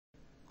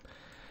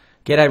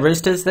G'day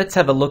Roosters, let's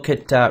have a look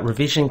at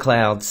revision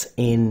clouds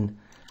in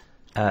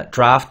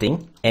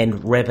drafting and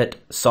Revit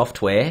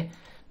software.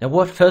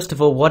 Now first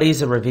of all, what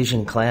is a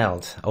revision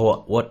cloud, or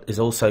what is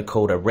also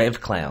called a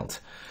Rev Cloud?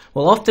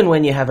 Well, often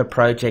when you have a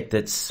project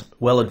that's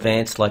well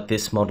advanced like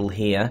this model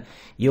here,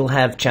 you'll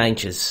have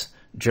changes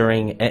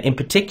during, in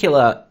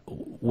particular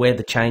where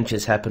the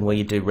changes happen where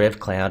you do Rev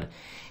Cloud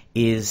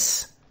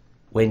is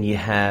when you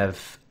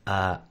have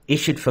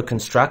issued for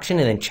construction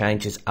and then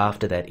changes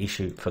after that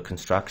issue for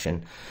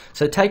construction.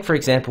 So take, for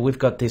example, we've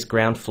got this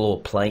ground floor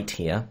plate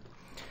here,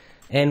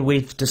 and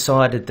we've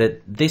decided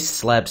that this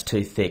slab's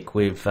too thick.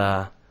 We've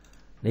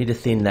need to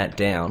thin that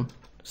down,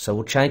 so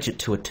we'll change it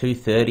to a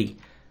 230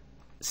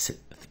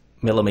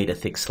 millimeter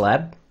thick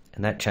slab,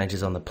 and that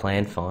changes on the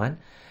plan fine.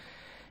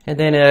 And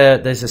then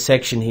there's a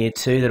section here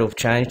too that'll have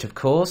changed, of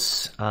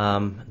course.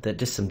 That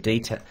just some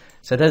detail.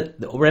 So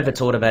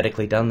Revit's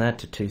automatically done that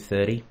to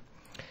 230.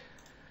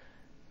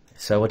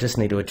 So I just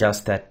need to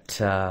adjust that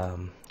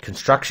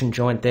construction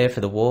joint there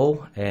for the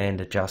wall and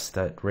adjust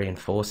that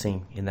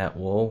reinforcing in that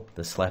wall,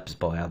 the slabs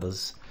by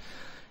others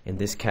in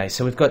this case.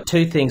 So we've got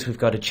two things we've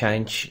got to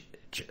change,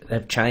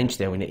 have changed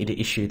there. We need to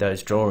issue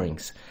those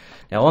drawings.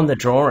 Now on the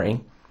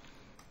drawing,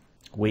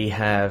 we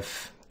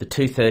have the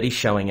 230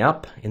 showing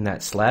up in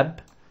that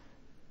slab,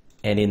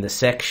 and in the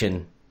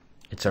section,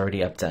 it's already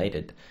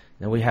updated.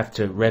 Now we have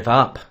to rev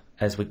up,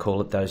 as we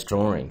call it, those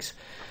drawings.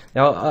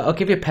 Now I'll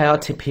give you a power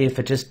tip here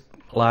for just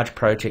large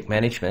project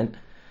management.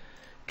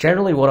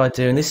 Generally what I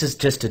do, and this is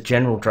just a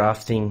general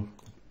drafting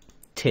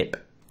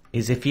tip,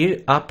 is if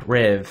you up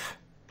rev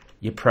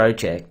your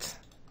project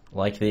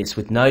like this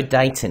with no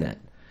date in it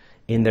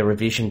in the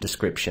revision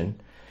description,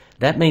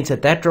 that means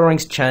that that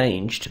drawing's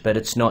changed but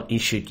it's not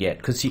issued yet,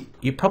 because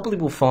you probably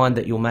will find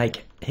that you'll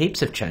make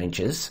heaps of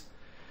changes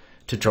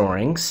to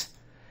drawings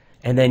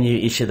and then you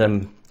issue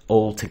them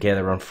all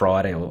together on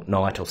Friday or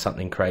night or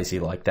something crazy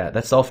like that.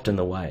 That's often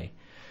the way.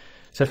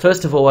 So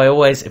first of all,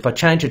 if I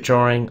change a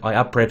drawing, I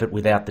up-rev it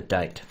without the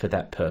date for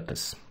that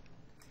purpose.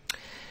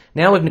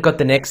 Now we've got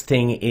the next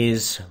thing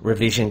is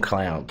revision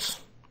clouds.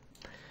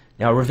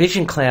 Now a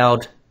revision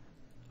cloud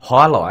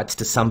highlights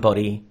to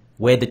somebody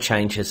where the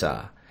changes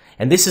are.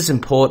 And this is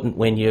important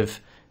when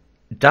you've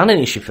done an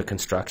issue for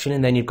construction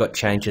and then you've got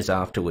changes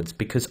afterwards,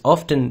 because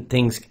often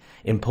things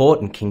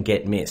important can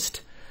get missed.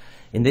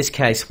 In this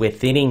case, we're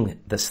thinning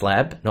the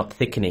slab, not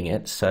thickening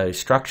it, so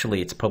structurally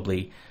it's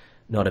probably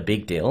not a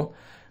big deal.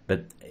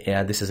 But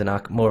yeah, this is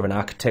more of an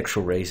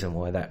architectural reason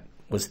why that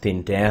was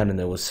thinned down, and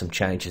there was some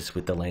changes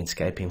with the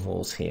landscaping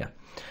walls here.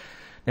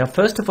 Now,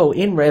 first of all,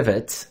 in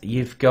Revit,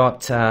 you've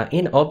got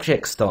in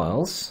object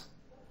styles,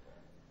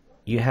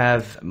 you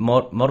have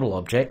model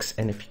objects,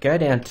 and if you go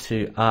down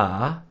to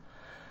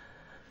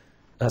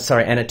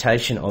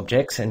annotation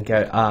objects and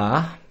go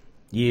R,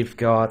 you've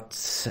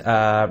got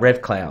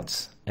Rev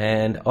Clouds,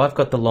 and I've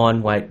got the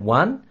line weight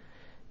 1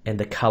 and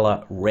the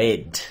color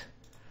red.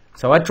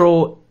 So I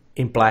draw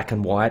in black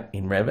and white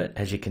in Revit,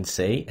 as you can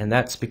see, and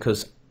that's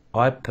because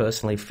I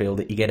personally feel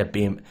that you get a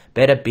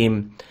better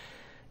BIM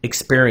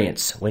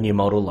experience when you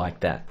model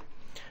like that,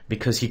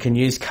 because you can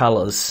use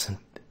colors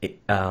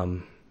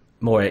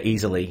more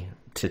easily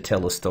to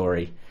tell a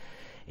story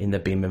in the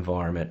BIM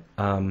environment.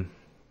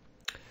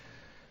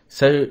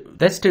 So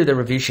let's do the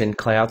revision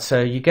cloud.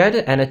 So you go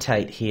to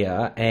annotate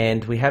here,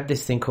 and we have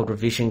this thing called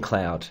revision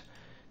cloud.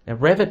 Now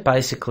Revit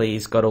basically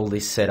has got all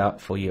this set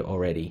up for you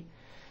already.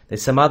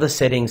 There's some other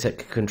settings that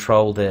can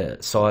control the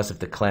size of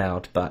the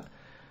cloud, but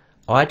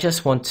I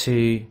just want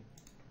to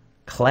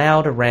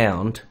cloud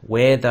around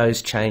where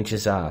those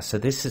changes are. So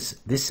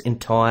this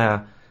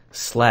entire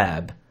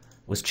slab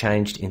was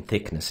changed in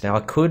thickness. Now I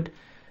could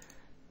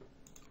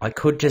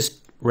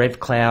just Rev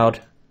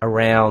Cloud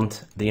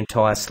around the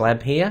entire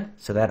slab here,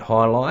 so that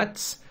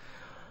highlights,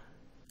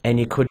 and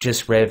you could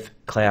just Rev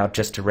Cloud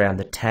just around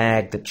the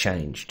tag that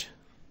changed.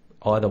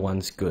 Either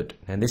one's good.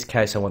 In this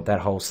case, I want that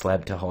whole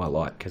slab to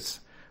highlight because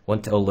I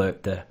want to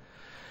alert the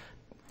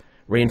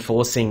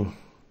reinforcing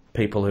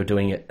people who are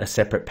doing a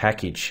separate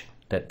package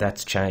that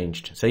that's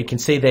changed. So you can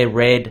see they're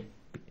red.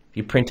 If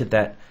you printed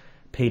that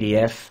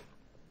PDF,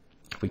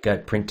 if we go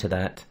print to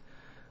that,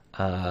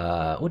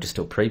 we'll just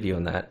do a preview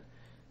on that.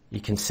 You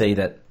can see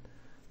that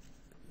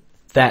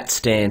that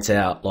stands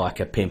out like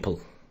a pimple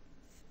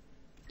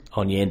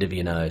on the end of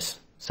your nose.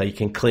 So you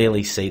can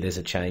clearly see there's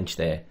a change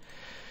there.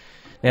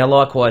 Now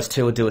likewise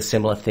too, we'll do a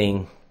similar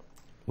thing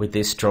with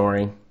this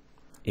drawing,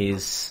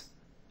 is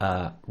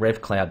Rev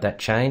Cloud that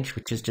change,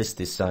 which is just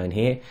this zone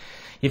here.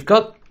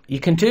 You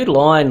can do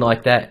line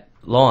like that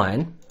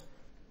line,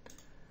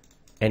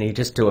 and you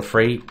just do a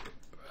free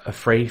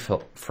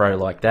throw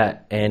like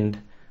that,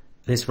 and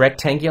there's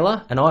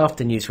rectangular, and I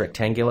often use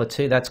rectangular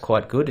too. That's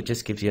quite good. It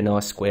just gives you a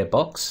nice square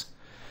box.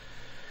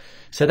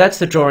 So that's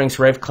the drawings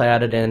Rev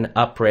Clouded and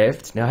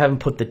up-revved. Now I haven't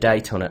put the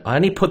date on it. I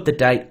only put the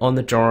date on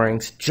the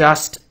drawings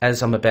just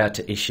as I'm about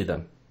to issue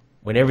them,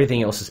 when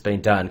everything else has been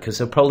done, because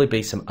there'll probably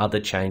be some other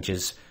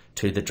changes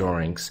to the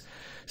drawings.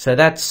 So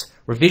that's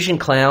Revision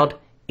Cloud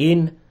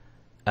in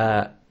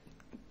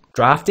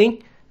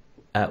drafting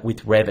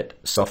with Revit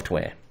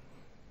software.